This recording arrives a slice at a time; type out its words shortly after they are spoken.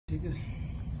ठीक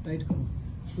है, टाइट करो,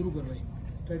 शुरू कर भाई,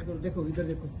 टाइट करो। देखो इधर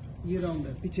देखो, ये राउंड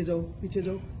है, पीछे जाओ, पीछे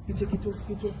जाओ, पीछे खींचो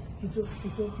खींचो खींचो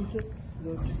खींचो खींचो,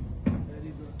 गुड,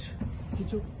 वेरी गुड,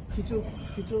 खींचो खींचो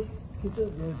खींचो खींचो,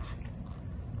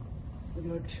 good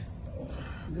good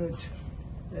good,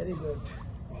 very good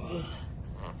good,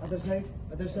 other side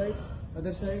other side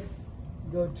other side,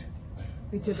 good,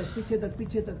 पीछे तक पीछे तक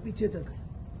पीछे तक पीछे तक,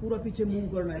 पूरा पीछे मूव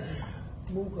करना है,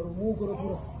 मूव करो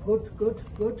पूरा, good good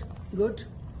good good,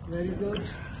 very good,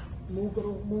 move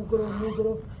करो मूव करो मूव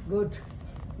करो, good,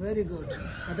 very good,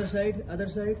 other side other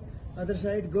side other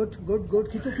side, good good good,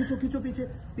 खींचो खींचो खींचो, पीछे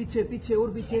पीछे पीछे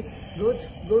और पीछे, गुड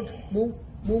गुड, मूव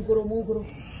मूव करो,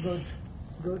 good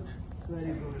good,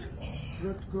 very good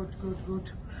good good good good,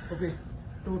 okay,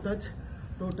 to touch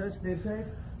their side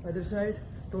other side,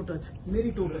 to touch,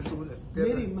 मेरी टो टच,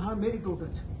 मेरी, हाँ मेरी टो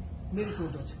टच, मेरी टो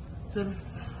टच, चलो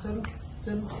चलो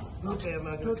चलो,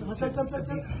 गुड, हाँ चल चल चल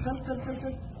चल चल चल चल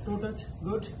चल, to touch,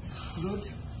 good good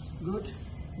good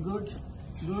good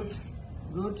good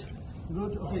good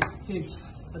good, okay, change,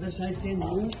 other side change,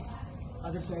 move,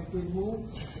 other side change, move,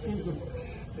 change करो,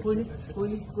 कोई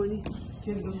नहीं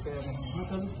चेंज करो, हाँ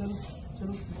चलो चलो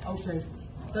चलो, आउटसाइड,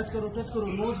 टच करो,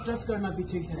 नोज टच करना,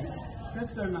 पीछे की साइड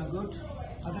टच करना, good,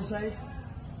 other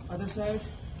side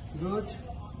good,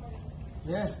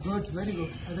 good, very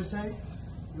good, other side,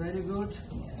 very good,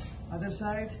 other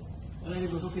side, very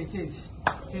good, okay,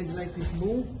 change like this,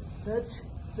 move, touch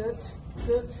touch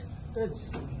touch touch,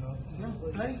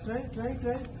 try,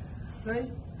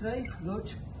 good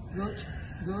good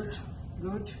good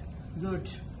good good,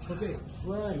 okay,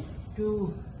 1 2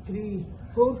 3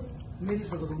 4, मेरी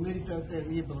पकड़ो, मेरी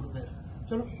ये पकड़ो पैर,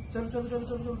 चलो चलो चलो चलो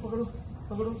चलो चलो, पकड़ो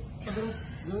पकड़ो पकड़ो,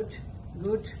 good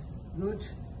good good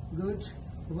good,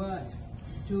 1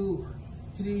 2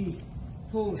 3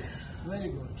 4, very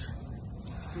good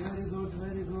very good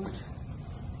very good,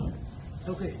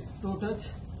 okay, to touch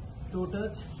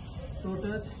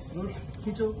good,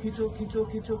 खींचो खींचो खींचो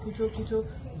खींचो खींचो खींचो,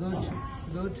 good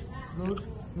good good,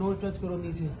 knows touch करो,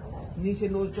 नीचे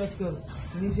नोज टच कर,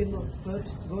 नीचे knows touch,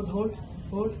 good, hold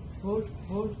hold hold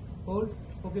hold hold,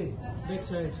 okay, back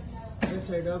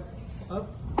side, up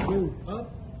move, up,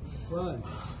 1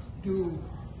 2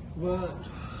 1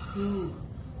 2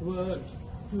 1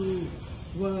 2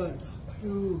 1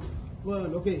 2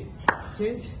 1, okay,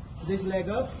 change this leg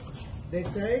up, that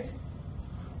side,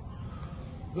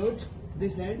 good,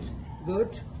 this hand,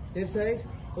 good, that side,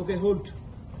 okay, hold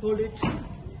it,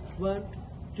 1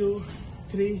 2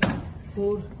 3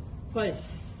 4 5,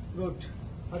 good,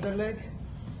 other leg,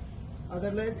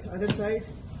 other side,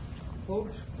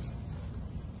 hold,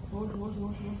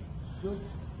 good,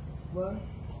 1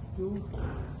 2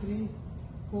 3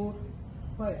 4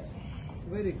 5,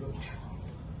 very good,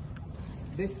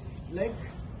 this leg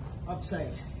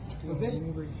upside, okay,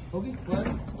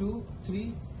 1 2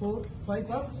 3 4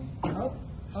 5,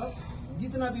 up,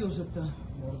 जितना भी हो सकता है,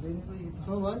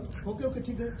 हाँ, 1, okay,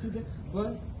 ठीक है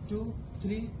 1 2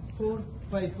 3 4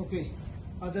 5, okay,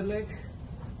 other leg,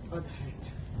 other hand,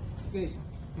 okay,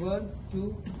 1 2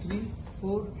 3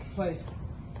 4 5,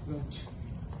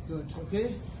 good, okay,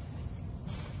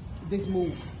 this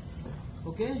move,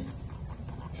 okay,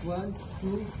 1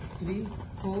 2 3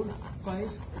 4 5,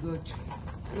 good,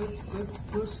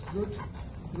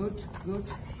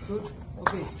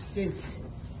 okay, change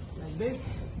like this,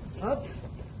 up,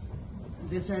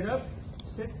 this side up,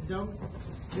 sit down,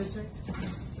 this side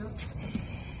up,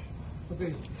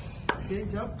 okay,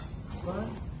 change up, 1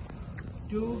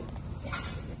 2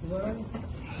 1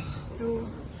 2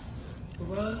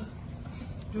 1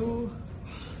 2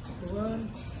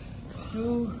 1 2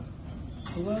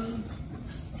 1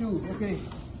 2, okay,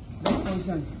 next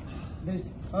position, this,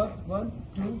 up, 1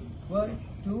 2 1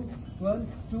 2 1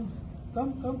 2,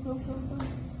 come,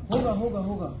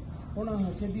 होना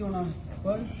है, छेदी होना है,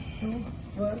 1 2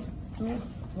 1 2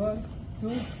 1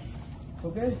 2,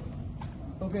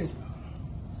 okay,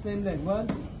 same leg, 1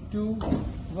 2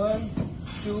 1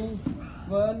 2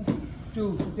 1 2,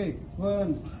 okay,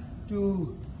 1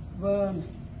 2 1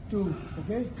 2,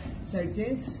 okay, side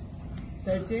change,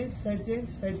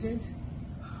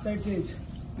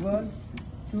 1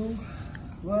 2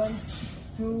 1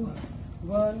 2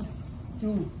 1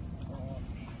 2,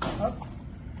 up,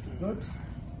 good,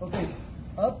 okay,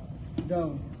 up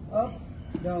down up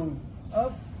down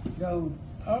up down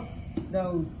up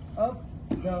down up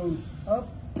down up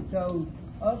down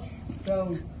up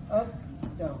down up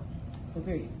down,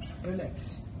 okay,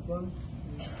 relax, 1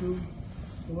 2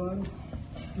 1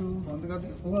 2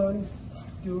 1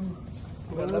 2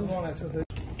 पहलवान exercise,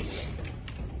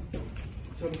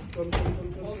 चलो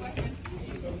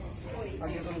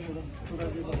आगे बढ़ो, थोड़ा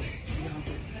आगे बढ़ो, यहाँ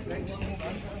पे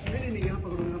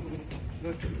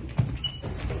गुड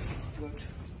गुड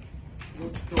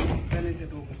गुड। तो पहले से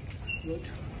टो गुड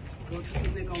गुड।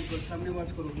 कितने काउंट करो, सामने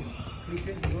वॉच करोगे,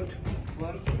 नीचे good.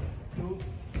 1 2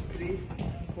 3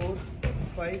 4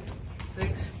 5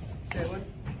 6 7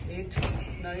 8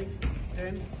 9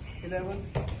 10 11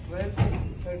 12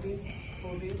 13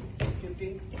 14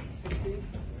 15 16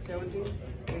 17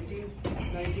 18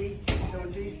 19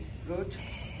 20। Good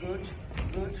good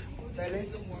good.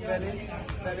 Balance balance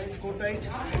balance. गो टाइट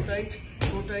गो टाइट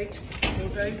गो टाइट गो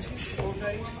टाइट गो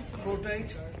टाइट गो टाइट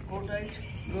गो tight.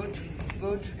 Good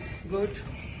good good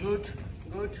good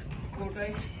good. गो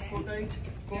टाइट गो टाइट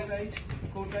गो टाइट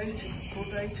गो टाइट गो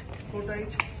tight गो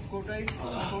tight गो tight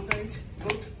गो tight.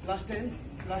 Good. Last 10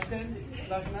 last 10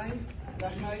 last 9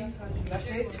 last 9 last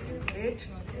 8 8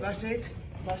 last 8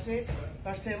 last 8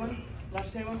 last 7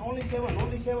 last 7 only 7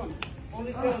 only 7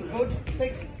 only 7। Good।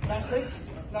 6 last 6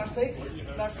 last 6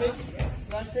 last 6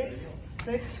 last 6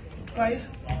 6 5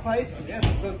 5। Yeah,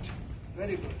 good,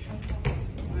 very good,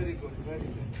 very good, very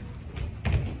good,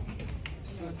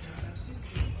 good।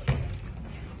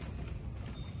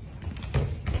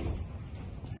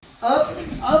 Up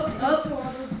up up,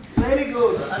 very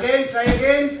good। Again, try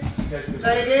again,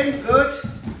 try again। Good,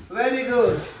 very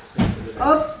good।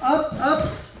 Up up up,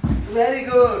 very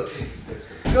good,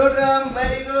 good Ram,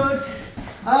 very good।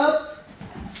 Up,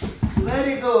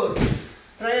 very good।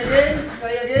 Try again,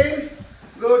 try again।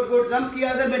 Good good। Jump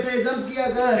किया कर बेटे, jump किया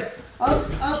कर। Up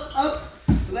up up,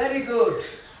 very good।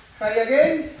 Try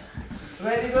again,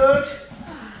 very good,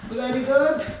 very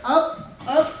good। Up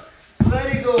up,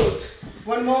 very good।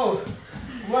 One more,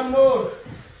 one more,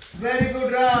 very good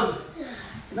Ram,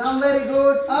 Ram, very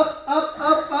good। Up up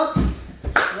up up,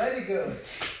 very good,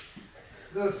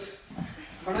 good।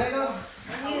 बढ़ाएगा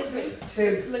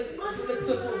same.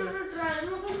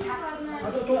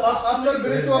 तो आप लोग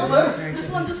brace तो ऊपर,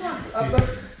 आप कर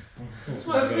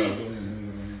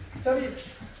चल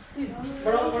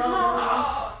बढ़ाओ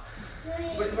बढ़ाओ।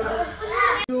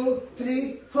 2 3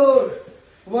 4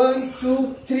 1 2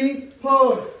 3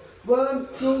 4 1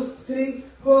 2 3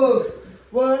 4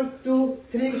 1 2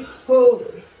 3 4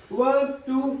 1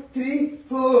 2 3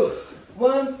 4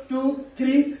 1 2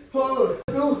 3 4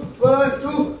 2 1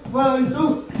 2 1 2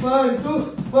 1 2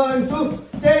 1 2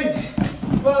 change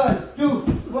 1 2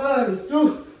 1 2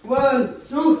 1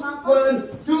 2 1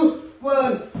 2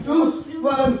 1 2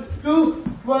 1 2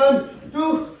 1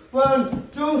 2 1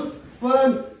 2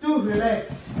 1 2।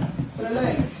 Relax,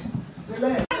 relax,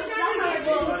 relax।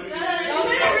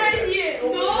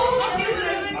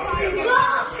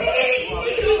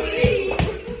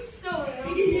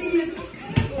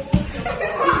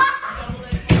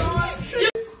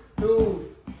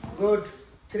 Good,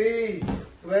 3,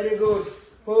 very good,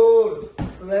 4,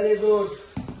 very good,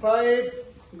 5,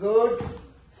 good,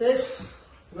 6,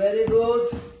 very good,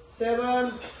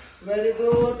 7, very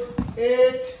good,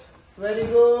 8, very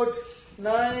good,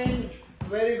 9,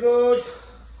 very good,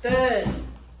 10,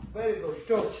 very good।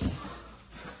 Stop,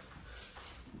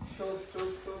 stop, stop,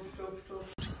 stop, stop, stop।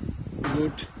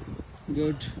 Good,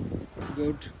 good,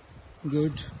 good,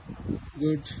 good,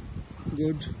 good,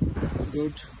 good,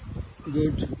 good, good,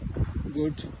 good,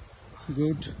 good,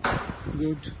 good,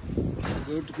 good,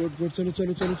 good, good। चलो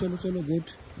चलो चलो चलो चलो। Good,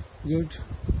 good,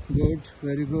 good,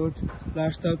 very good।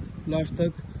 Last तक, last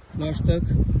तक, last तक,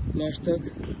 last तक,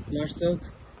 last तक,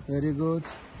 very good,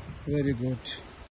 very good।